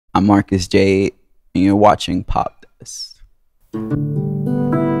I'm Marcus Jade, and you're watching Popdust.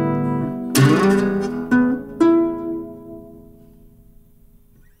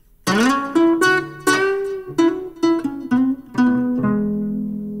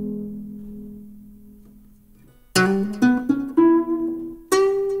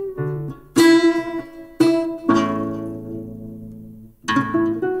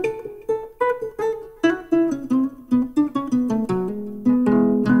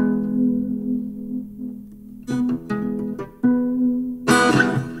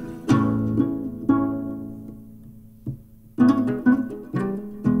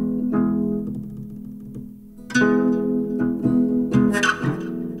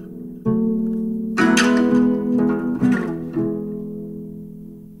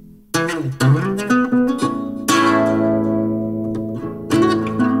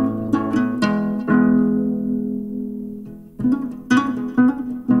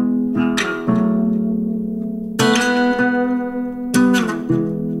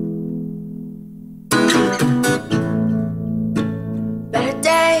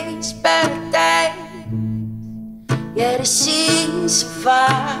 Better days, yet it seems so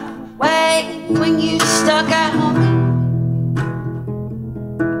far away when you stuck at home.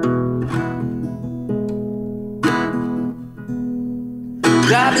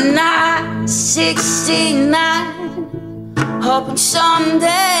 Driving 969, hoping someday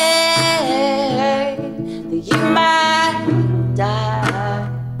that you might die.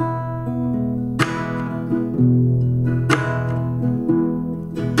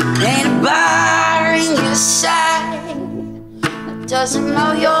 Ain't a bar in your side that doesn't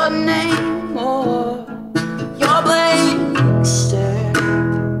know your name or your blank stare.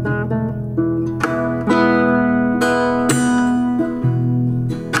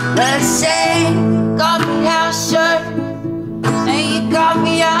 Let's say coffee house shirt and your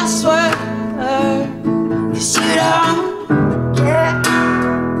coffee house swear, 'cause you don't care.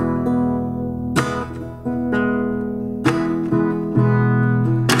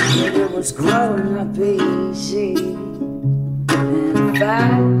 Was growing up easy in a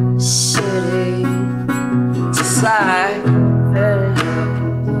vast city, just like this.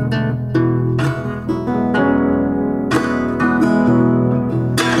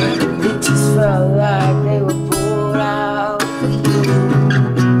 It just felt like they were poured out for you.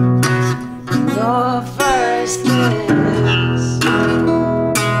 Your first kiss.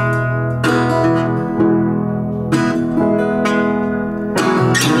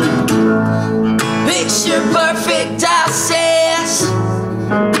 Picture perfect houses,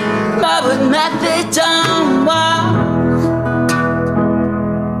 but with methadone walls.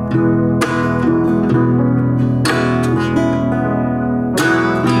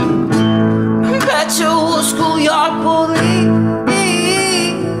 Perpetual schoolyard bullies,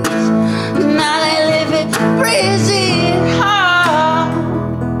 now they live in prison halls.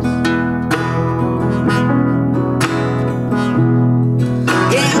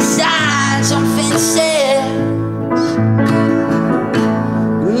 Gang signs on fences,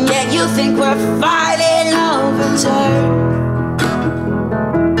 yeah, you think we're fighting over turf.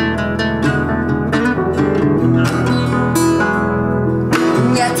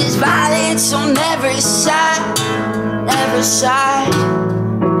 Got this violence on every side,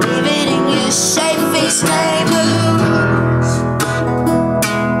 leaving in your safest neighborhoods.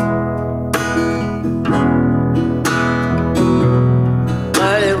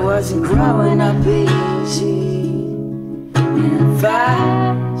 But it wasn't growing up easy in a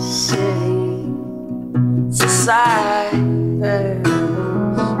vast city, just like this.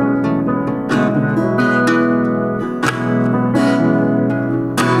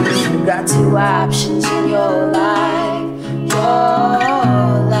 You got two options in your life,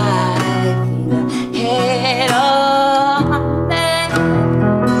 either head or neck.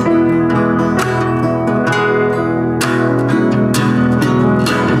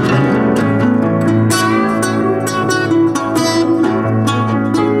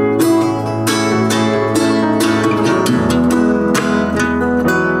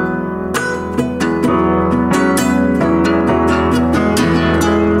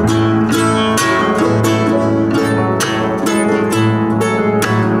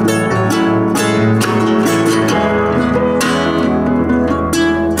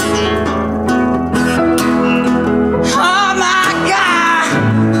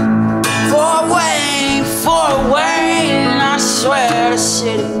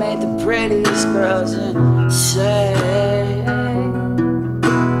 City made the prettiest girls insane.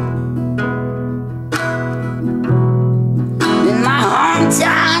 In my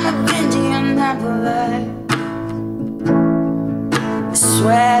hometown of Indianapolis,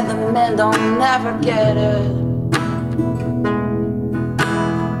 swear the men don't never get it.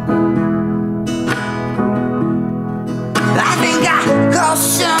 I think I go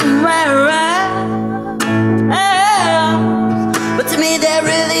somewhere else, but to me they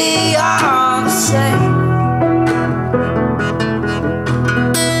really are the same.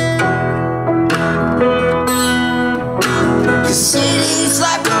 Cities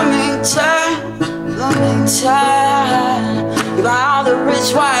like Bloomington, give all the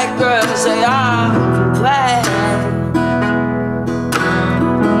rich white girls they all play.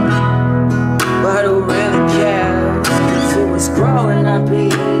 But who really cares if it was growing up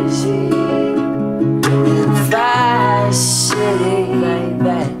easy in a fast city like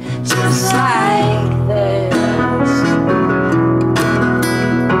that, just like this.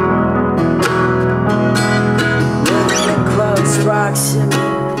 Proximity,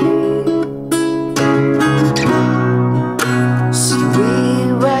 so be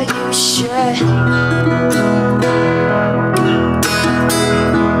where you should.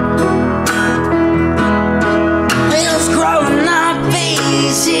 It was growing up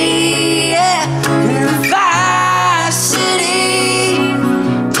easy, yeah, in a fast city,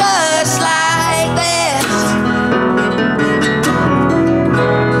 just like this.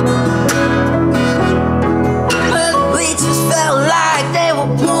 But we just felt like they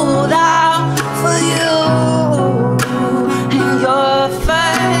were pulled out for you in your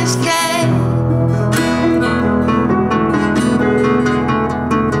first game.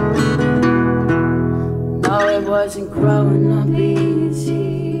 No, it wasn't growing up easy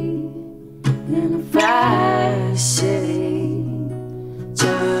in a fast city,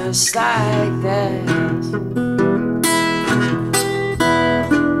 just like that.